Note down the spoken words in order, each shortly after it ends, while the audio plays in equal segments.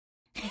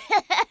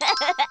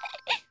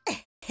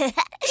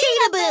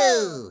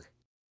Cheetahboo!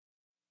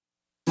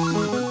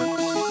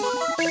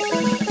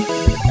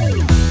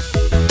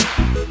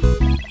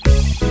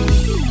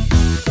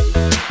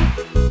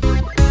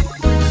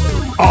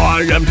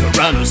 I am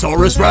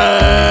Tyrannosaurus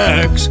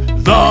Rex,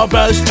 the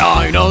best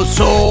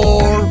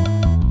dinosaur.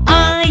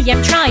 I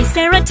am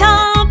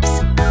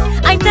Triceratops,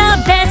 I'm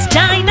the best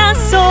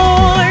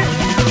dinosaur.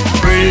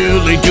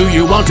 Really, do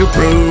you want to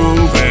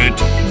prove it?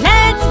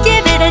 Let's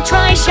give it a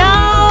try,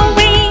 shall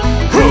we?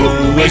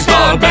 Who is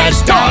the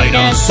best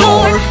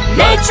dinosaur?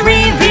 Let's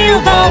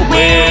reveal the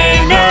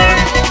winner.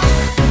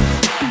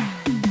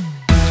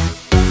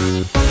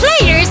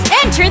 Players,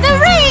 enter the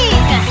ring!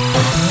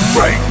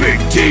 Great big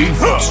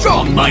teeth,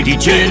 strong mighty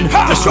chin,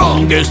 the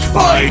strongest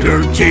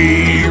fighter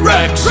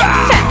T-Rex.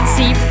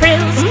 Fancy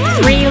frills,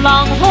 3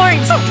 long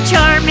horns,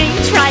 charming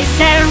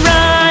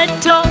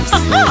Triceratops.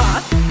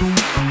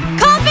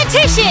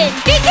 Competition,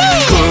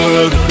 begin!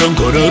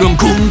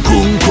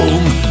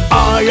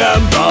 I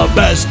am the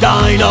best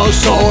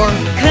dinosaur.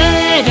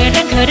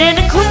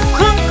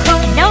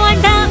 Now I'm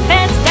the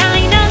best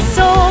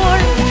dinosaur.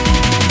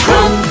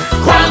 Quang,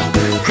 quang,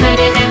 quang,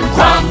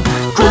 quang,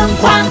 quang,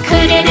 quang,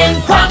 quang,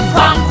 quang,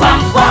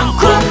 quang, quang,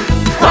 quang,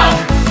 quang, quang,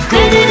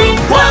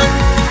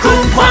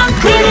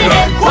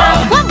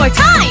 quang. One more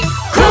time!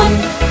 Quang,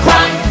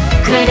 quang,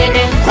 quang,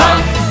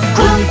 quang,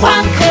 quang, quang,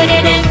 quang,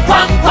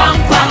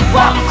 quang,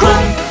 quang, quang,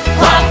 quang,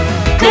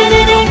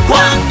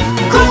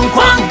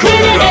 quang,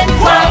 quang,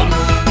 quang.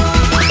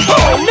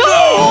 Oh no!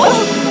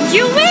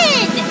 You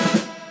win!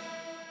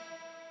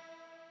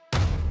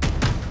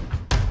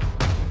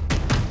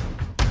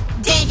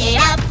 Dig it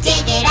up,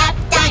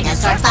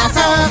 dinosaur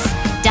fossils.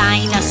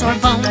 Dinosaur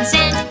bones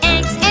and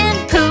eggs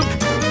and poop.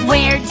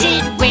 Where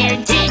did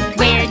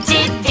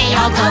they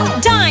all go?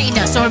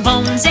 Dinosaur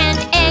bones and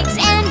eggs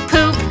and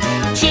poop.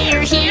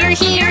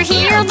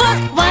 Here, look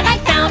what I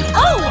found.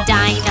 Oh!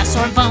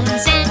 Dinosaur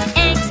bones and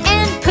eggs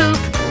and poop.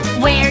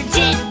 Where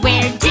did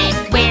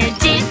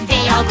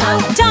they all go?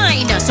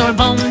 Dinosaur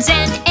bones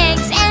and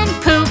eggs and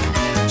poop.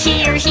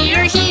 Here,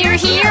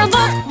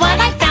 look what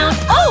I found.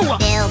 Oh!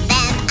 Build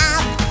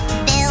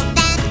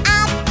them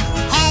up,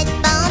 head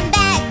bone,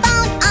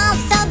 backbone,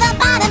 also the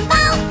bottom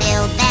bone.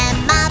 Build them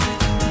up,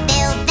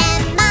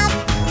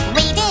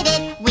 we did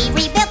it, we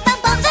rebuilt the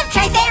bones of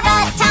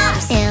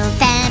Triceratops. Build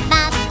them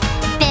up,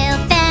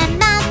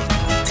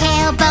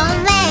 tailbone,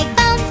 leg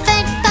bone,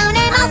 foot bone,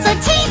 and also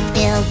teeth.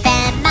 Build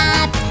them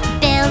up,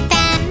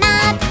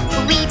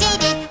 we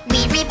did it, we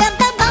rebuilt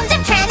the bones of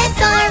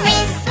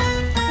Tyrannosaurus.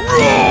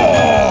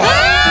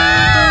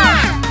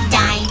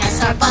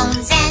 Dinosaur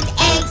bones and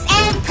eggs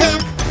and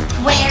poop.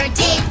 Where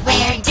did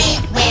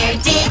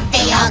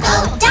they all go?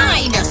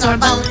 Dinosaur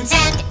bones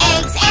and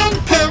eggs and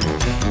poop.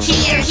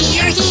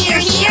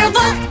 Here,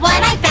 look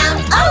what I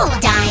found. Oh!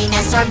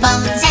 Dinosaur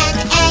bones and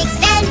eggs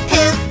and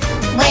poop.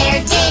 Where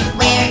did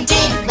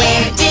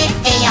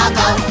they all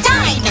go?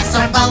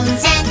 Dinosaur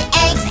bones and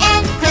eggs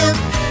and poop.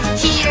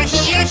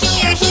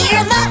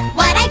 Here, look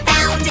what I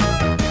found.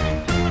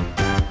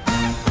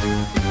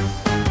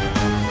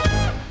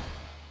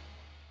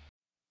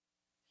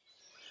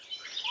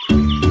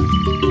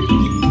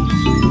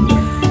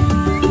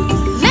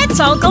 Let's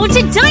all go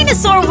to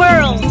Dinosaur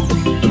World!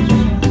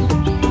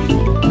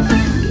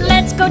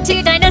 Let's go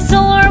to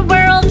Dinosaur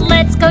World!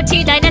 Let's go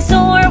to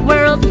Dinosaur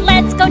World!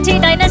 Let's go to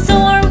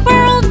Dinosaur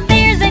World!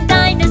 There's a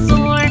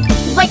dinosaur!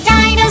 What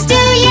dinos do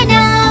you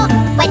know?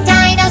 What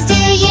dinos do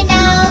you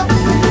know?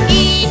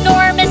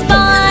 Enormous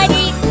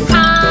body,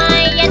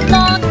 high and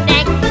long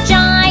neck,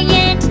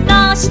 giant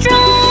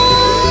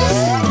nostrils!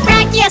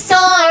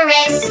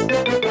 Brachiosaurus!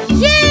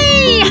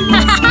 Yay!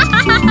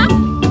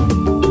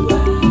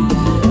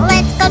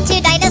 Let's go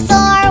to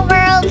Dinosaur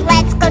World.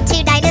 Let's go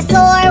to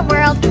Dinosaur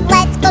World.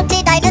 Let's go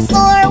to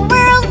Dinosaur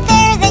World.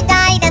 There's a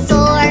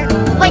dinosaur.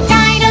 What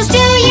dinos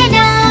do you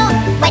know?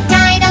 What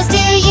dinos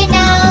do you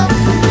know?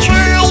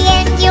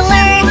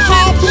 Triangular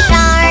head,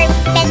 sharp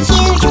and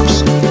huge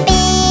beak,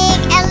 big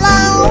and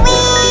long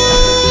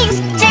wings.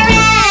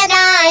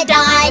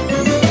 Pteranodon.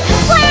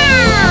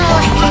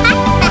 Wow!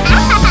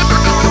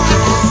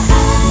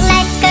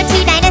 Let's go to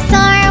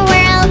Dinosaur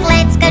World.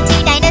 Let's go to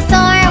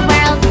Dinosaur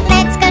World.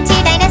 Let's go to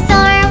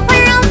Dinosaur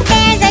World.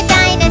 There's a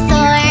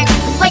dinosaur.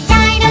 What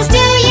dinos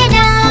do you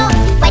know?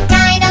 What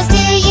dinos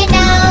do you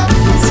know?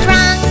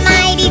 Strong,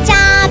 mighty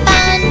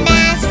jawbone,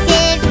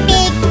 massive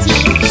big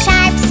teeth,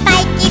 sharp,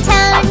 spiky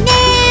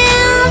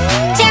toenails.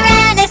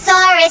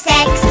 Tyrannosaurus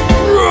Rex.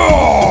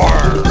 Roar!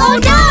 Oh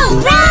no!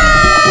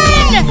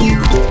 Run!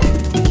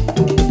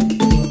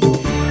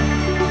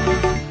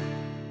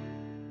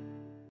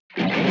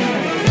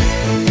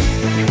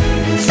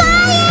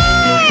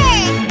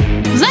 Fire!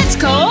 Let's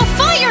go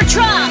fire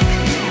truck!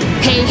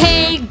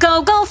 Hey,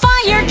 go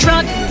fire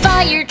truck!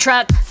 Fire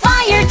truck!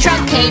 Fire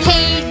truck!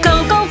 Hey,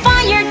 go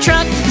fire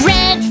truck!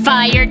 Red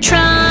fire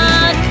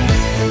truck!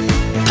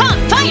 Pump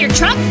fire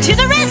truck to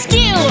the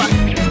rescue!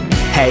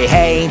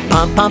 Hey, pump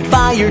pump, pump,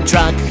 fire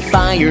truck,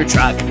 fire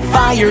truck,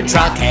 fire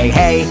truck. Hey,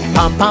 hey,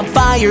 pump, pump,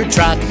 fire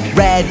truck,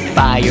 red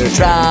fire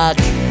truck.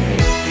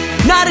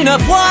 Not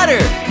enough water!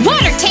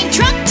 Water tank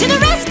truck to the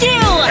rescue!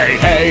 Hey,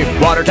 hey,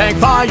 water tank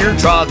fire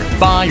truck,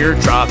 fire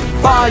truck,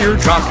 fire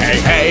truck.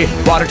 Hey,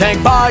 hey, water tank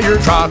fire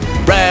truck,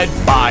 red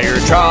fire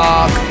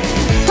truck.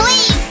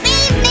 Please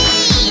save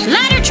me!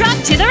 Ladder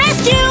truck to the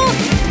rescue!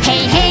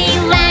 Hey, hey,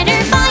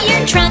 ladder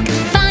fire truck,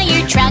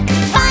 fire truck,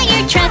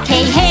 fire truck.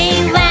 Hey,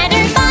 hey,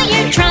 ladder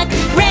fire truck,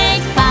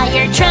 red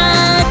fire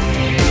truck.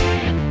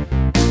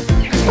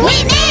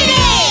 We made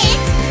it!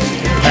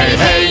 Hey,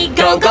 hey,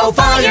 go, go,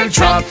 fire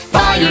truck,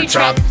 fire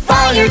truck,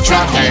 fire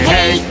truck. Hey,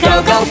 hey,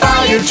 go, go,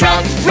 fire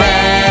truck,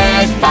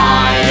 red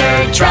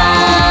fire truck.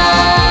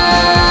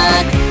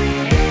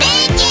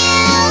 Thank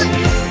you!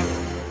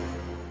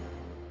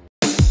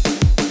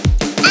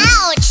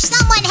 Ouch!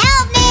 Someone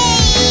help me!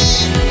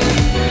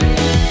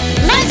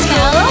 Let's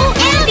go,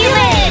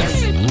 ambulance!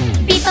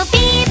 Beepo,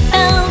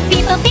 beepo,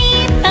 beepo,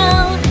 beepo,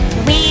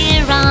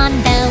 we're on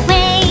the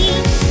way.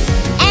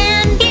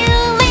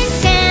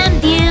 Ambulance,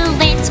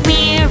 ambulance,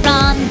 we're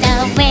on the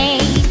way.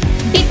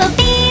 Beepo,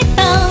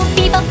 beepo,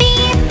 beepo,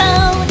 beepo,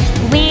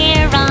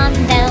 we're on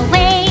the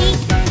way.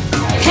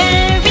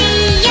 Hurry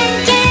and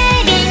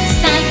get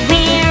inside,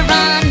 we're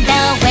on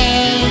the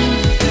way.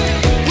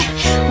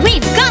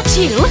 We've got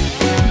you!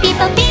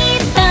 Beepo,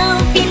 beepo,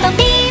 beepo,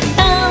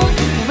 beepo,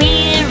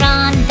 we're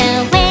on the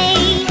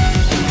way.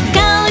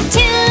 Go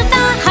to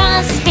the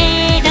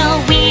hospital,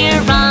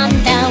 we're on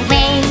the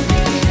way.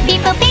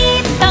 Beepo,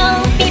 beepo,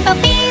 beepo,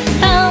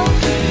 beepo,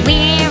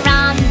 we're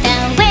on the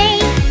way.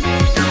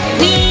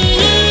 We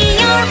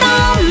are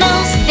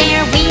almost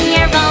there,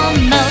 we're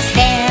almost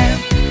there.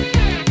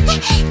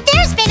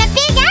 There's been a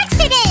big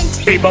accident!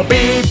 Beepo,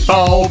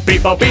 beepo,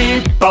 beepo,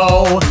 beepo,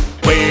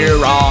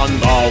 we're on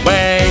the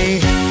way.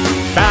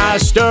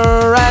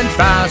 Faster and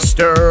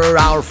faster,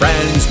 our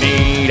friends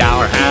need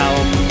our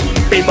help.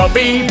 Beepo,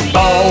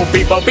 beepo,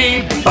 beepo,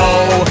 beepo,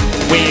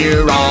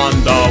 we're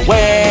on the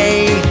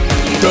way.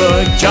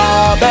 Good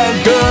job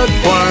and good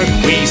work,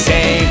 we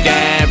saved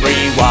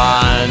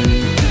everyone.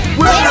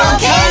 We're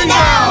okay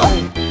now!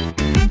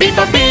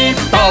 Beepo,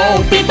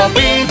 beepo, beepo,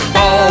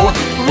 beepo,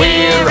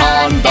 we're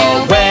on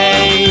the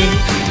way.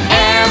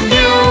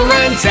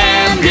 Ambulance,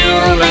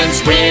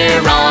 ambulance,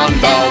 we're on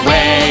the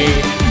way.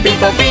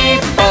 Beepo,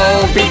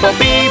 beepo, beepo,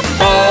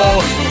 beepo,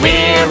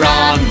 we're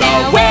on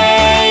the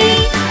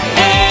way.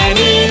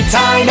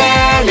 Anytime,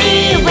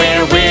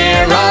 anywhere,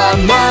 we're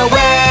on the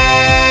way.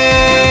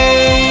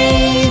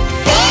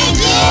 Thank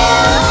you!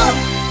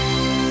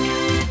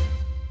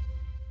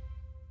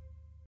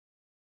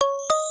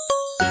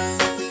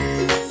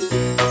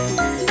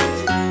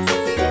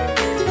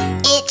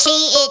 Itchy,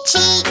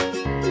 itchy.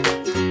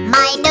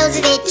 My nose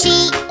is itchy.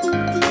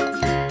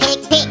 Pick,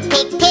 pick,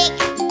 pick, pick.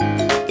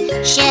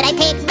 Should I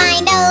pick my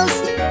nose?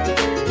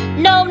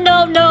 No,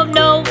 no, no,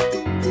 no.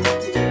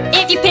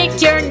 If you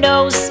pick your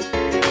nose,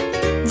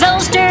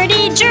 those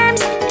dirty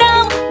germs,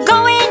 they'll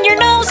go in your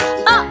nose.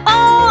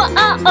 Uh-oh,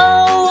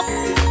 uh-oh.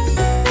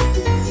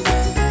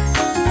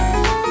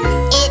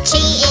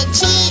 Itchy,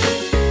 itchy.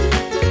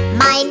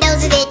 My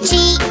nose is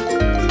itchy.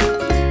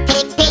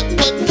 Pick, pick,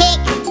 pick, pick.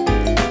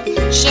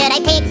 Should I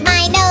pick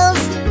my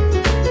nose?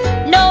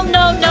 No,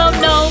 no, no,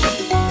 no.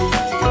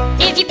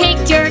 If you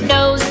pick your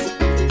nose,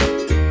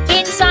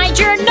 inside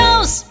your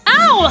nose,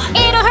 ow!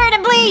 It'll hurt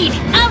and bleed.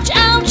 Ouch,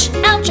 ouch,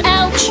 ouch,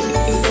 ouch.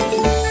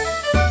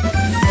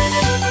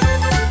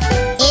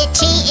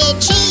 Itchy,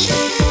 itchy.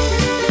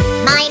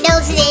 My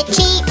nose is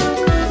itchy.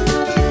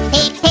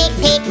 Pick, pick,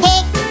 pick,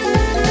 pick.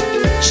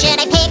 Should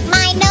I pick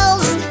my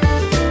nose?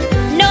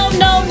 No,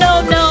 no,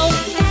 no, no.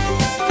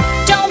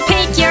 Don't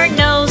pick your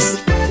nose.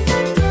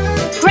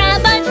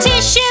 Grab a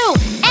tissue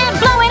and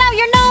blow it out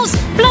your nose.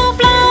 Blow,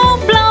 blow,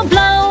 blow,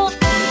 blow.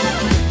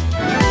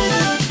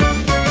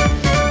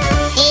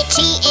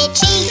 Itchy,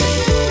 itchy.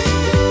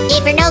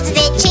 If your nose is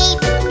itchy,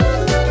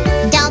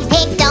 don't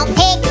pick, don't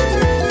pick.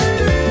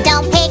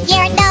 Don't pick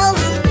your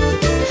nose.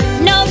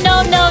 No,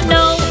 no, no,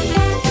 no.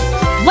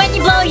 When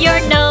you blow your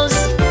nose,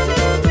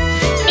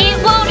 it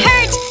won't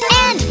hurt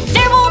and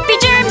there won't be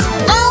germs.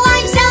 Oh,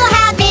 I'm so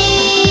happy!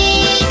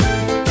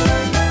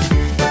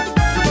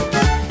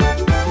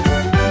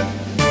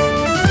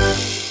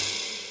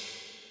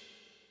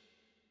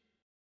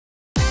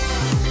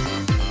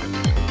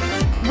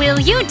 Will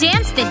you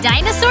dance the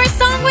dinosaur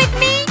song with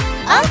me?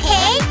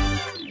 Okay.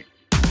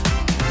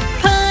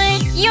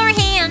 Put your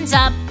hands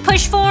up,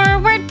 push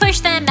forward, push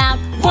them out.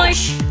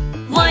 Whoosh,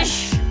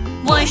 whoosh,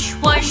 whoosh,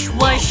 whoosh,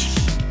 whoosh.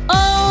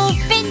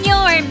 Open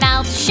your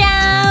mouth,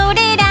 shout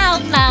it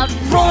out loud.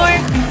 Roar,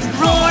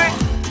 roar,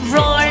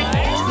 roar,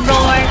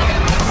 roar.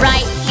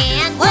 Right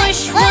hand,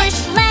 whoosh,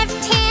 whoosh.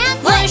 Left hand,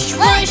 whoosh,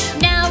 whoosh.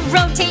 Now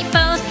rotate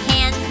both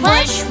hands.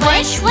 Whoosh,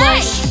 whoosh,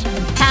 whoosh.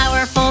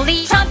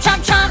 Powerfully, chomp,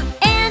 chomp, chomp.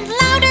 And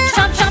louder,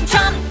 chomp, chomp,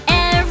 chomp.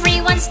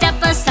 Everyone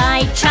step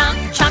aside, chomp,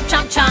 chomp,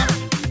 chomp, chomp.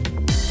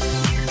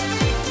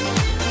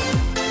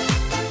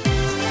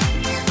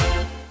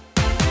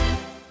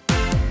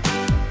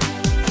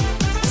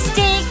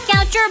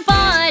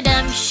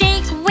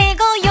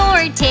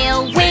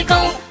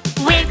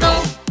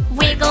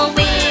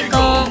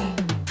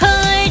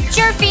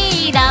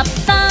 feet up,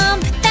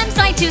 thump them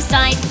side to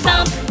side,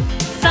 thump,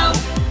 thump,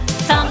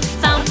 thump,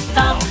 thump,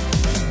 thump.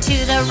 To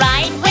the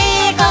right,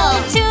 wiggle,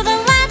 to the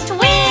left,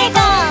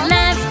 wiggle,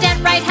 left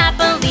and right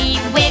happily,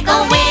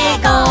 wiggle,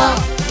 wiggle.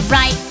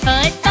 Right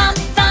foot, thump,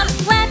 thump,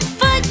 left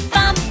foot,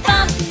 thump,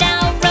 thump. Now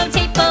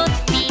rotate both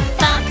feet,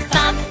 thump,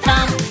 thump,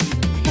 thump.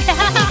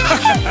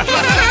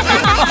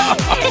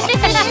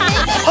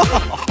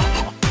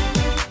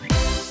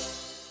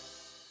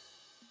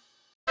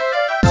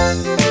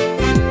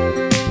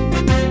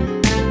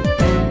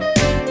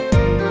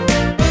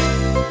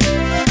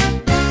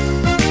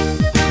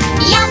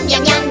 Yum,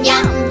 yum, yum,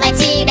 yum,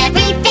 let's eat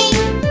everything.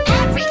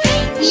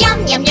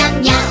 Yum, yum,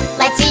 yum, yum,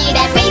 let's eat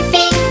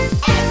everything.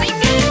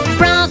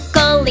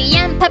 Broccoli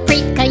and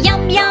paprika,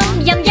 yum,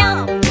 yum, yum,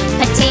 yum.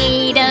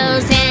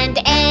 Potatoes and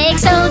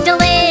eggs, so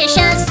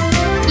delicious.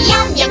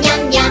 Yum, yum,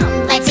 yum,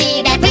 yum, let's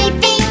eat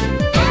everything.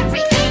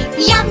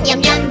 Yum,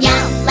 yum, yum,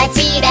 yum, let's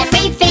eat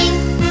everything.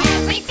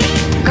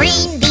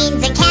 Green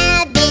beans and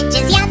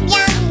cabbages, yum,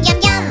 yum, yum,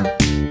 yum.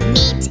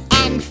 Meat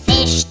and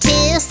fish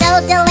too, so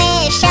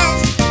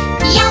delicious.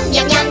 Yum,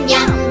 yum, yum,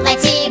 yum,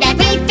 let's eat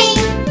everything.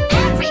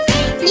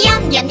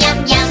 Yum, yum, yum,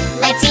 yum,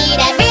 let's eat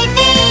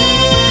everything.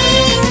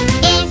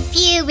 If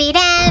you eat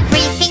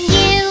everything,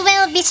 you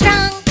will be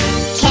strong.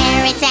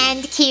 Carrots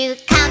and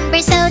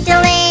cucumbers, so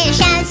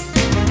delicious.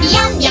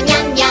 Yum, yum,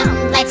 yum,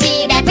 yum, let's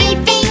eat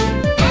everything.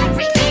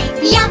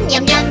 Yum,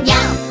 yum, yum,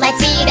 yum,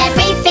 let's eat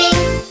everything.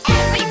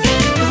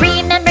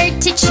 Remember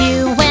to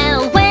chew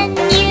well when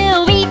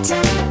you eat.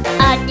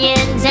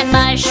 Onions and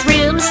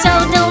mushrooms, so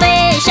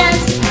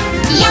delicious.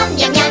 Yum,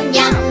 yum, yum,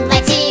 yum,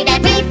 let's eat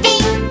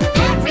everything.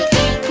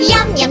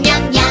 Yum, yum,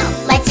 yum, yum,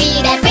 let's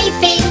eat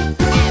everything.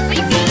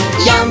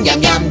 Yum,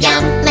 yum, yum,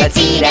 yum, let's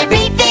eat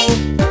everything.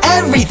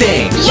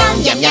 Everything! Yum,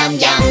 yum, yum,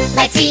 yum,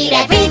 let's eat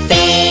everything.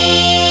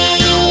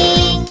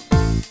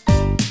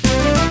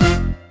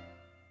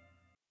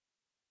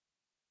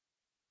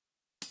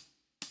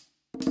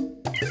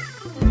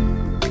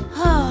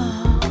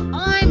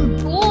 I'm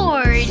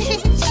bored.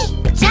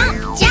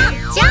 Jump, jump,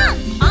 jump!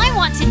 I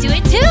want to do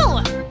it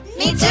too.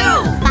 Me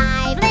too!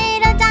 5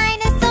 little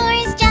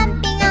dinosaurs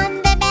jumping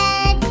on the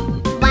bed.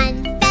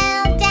 One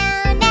fell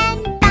down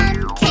and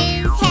bumped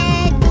his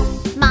head.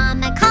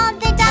 Mama called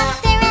the doctor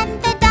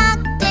and the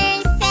doctor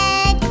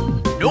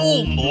said,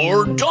 No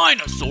more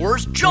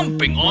dinosaurs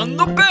jumping on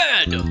the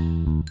bed.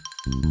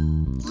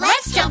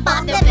 let's jump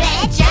on the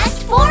bed,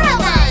 just 4 of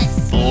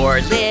us.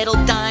 4 little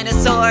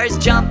dinosaurs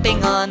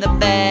jumping on the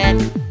bed.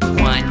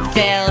 One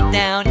fell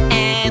down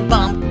and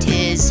bumped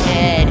his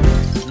head.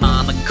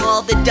 Mama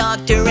called the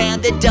doctor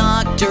and the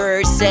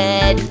doctor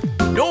said,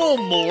 No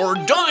more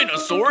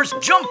dinosaurs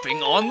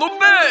jumping on the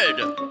bed.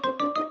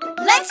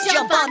 Let's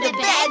jump on the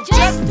bed,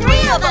 just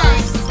 3 of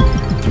us.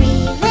 3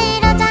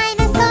 little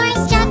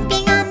dinosaurs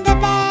jumping on the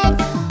bed.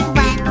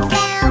 One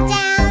fell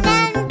down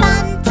and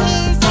bumped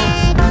his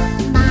head.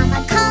 Mama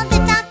called the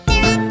doctor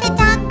and the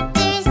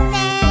doctor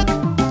said,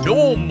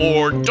 No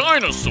more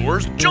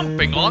dinosaurs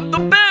jumping on the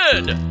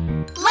bed.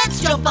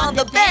 let's jump on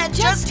the bed,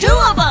 just 2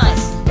 of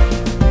us.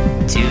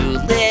 2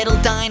 little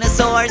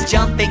dinosaurs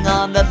jumping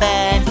on the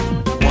bed.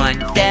 One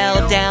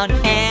fell down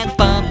and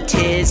bumped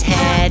his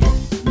head.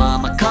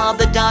 Mama called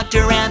the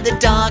doctor and the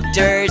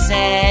doctor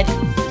said,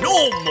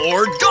 No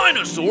more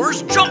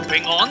dinosaurs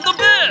jumping on the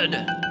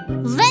bed.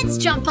 Let's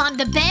jump on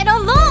the bed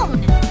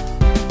alone.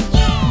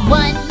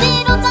 One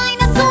little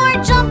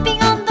dinosaur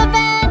jumping on the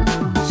bed.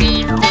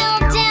 He fell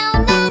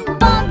down and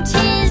bumped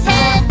his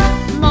head.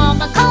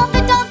 Mama called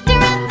the doctor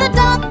and the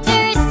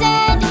doctor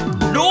said,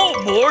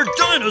 No more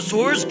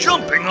dinosaurs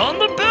jumping on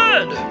the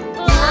bed.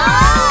 Oh!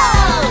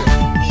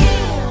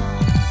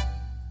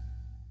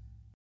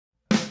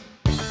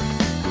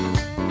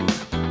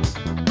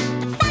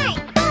 Fight,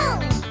 boom!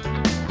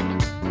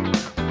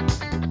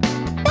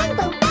 Boom,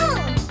 boom, boom!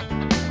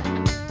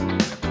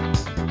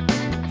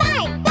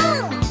 Fight,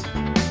 boom!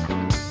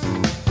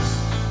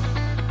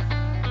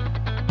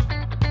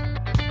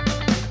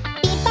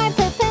 Beep, bar,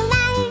 poo, poo,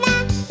 la, la,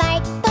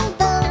 fart, boom,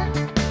 boom.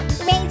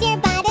 Raise your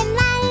bottom,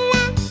 la,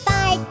 la,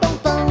 fart, boom,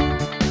 boom.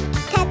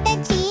 Cut the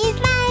cheese,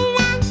 la,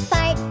 la,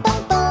 fart,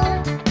 boom, boom.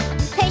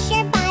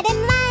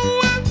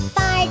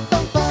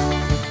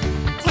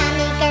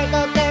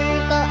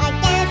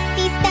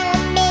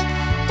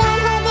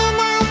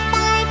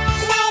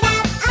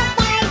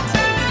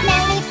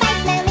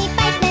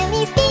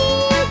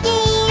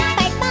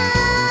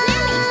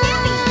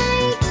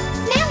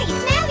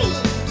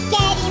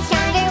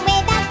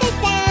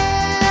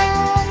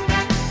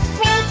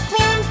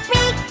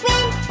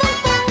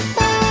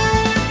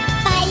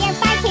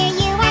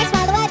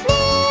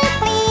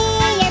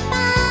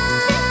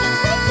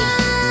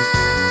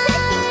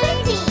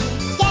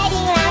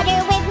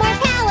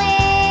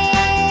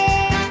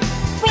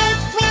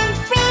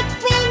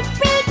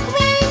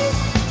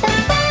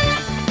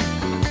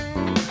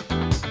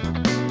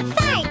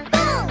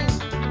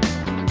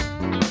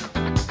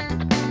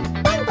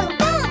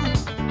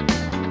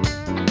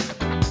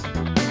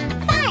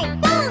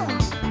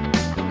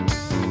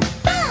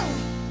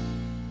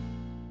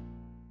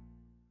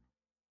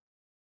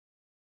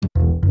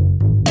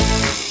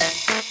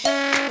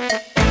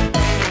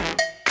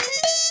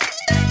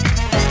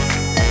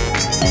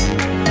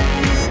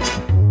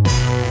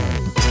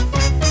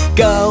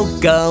 Go,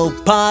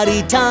 go,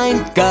 potty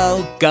time.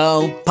 Go,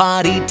 go,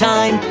 potty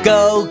time.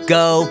 Go,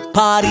 go,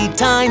 potty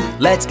time.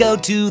 Let's go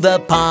to the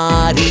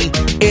potty.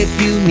 If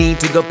you need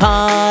to go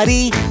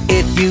potty,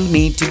 if you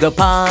need to go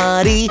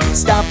potty,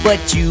 stop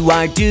what you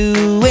are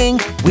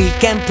doing. We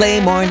can play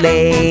more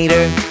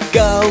later.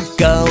 Go,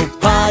 go,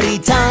 potty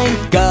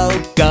time.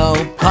 Go, go,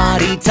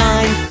 potty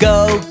time.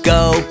 Go,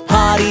 go,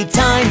 potty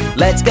time.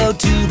 Let's go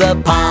to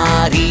the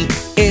potty.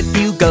 If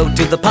you go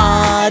to the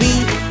potty,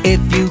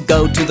 if you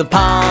go to the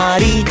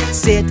potty,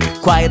 sit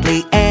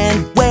quietly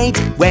and wait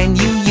when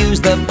you use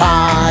the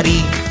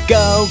potty.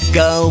 Go,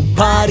 go,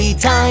 potty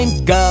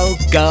time. Go,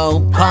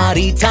 go,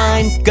 potty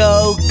time.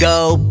 Go,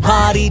 go,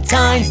 potty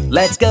time.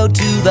 Let's go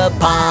to the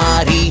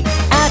potty.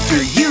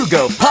 After you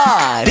go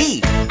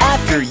potty,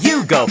 after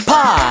you go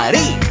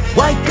potty,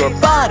 wipe your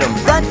bottom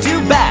front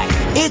to back.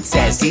 It's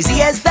as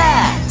easy as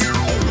that.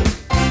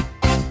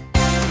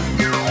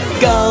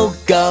 Go,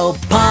 go,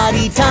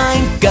 potty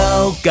time.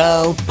 Go,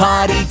 go,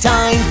 potty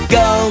time.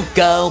 Go,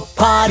 go,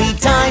 potty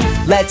time.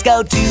 Let's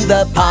go to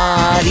the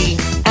potty.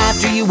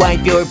 After you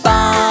wipe your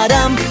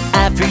bottom,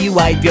 after you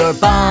wipe your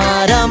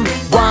bottom,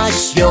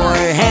 wash your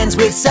hands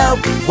with soap.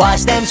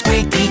 Wash them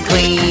squeaky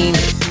clean.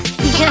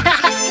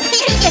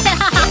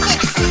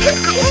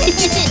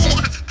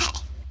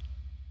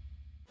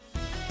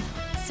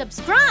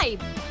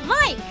 Subscribe,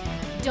 like,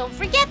 don't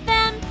forget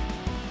them.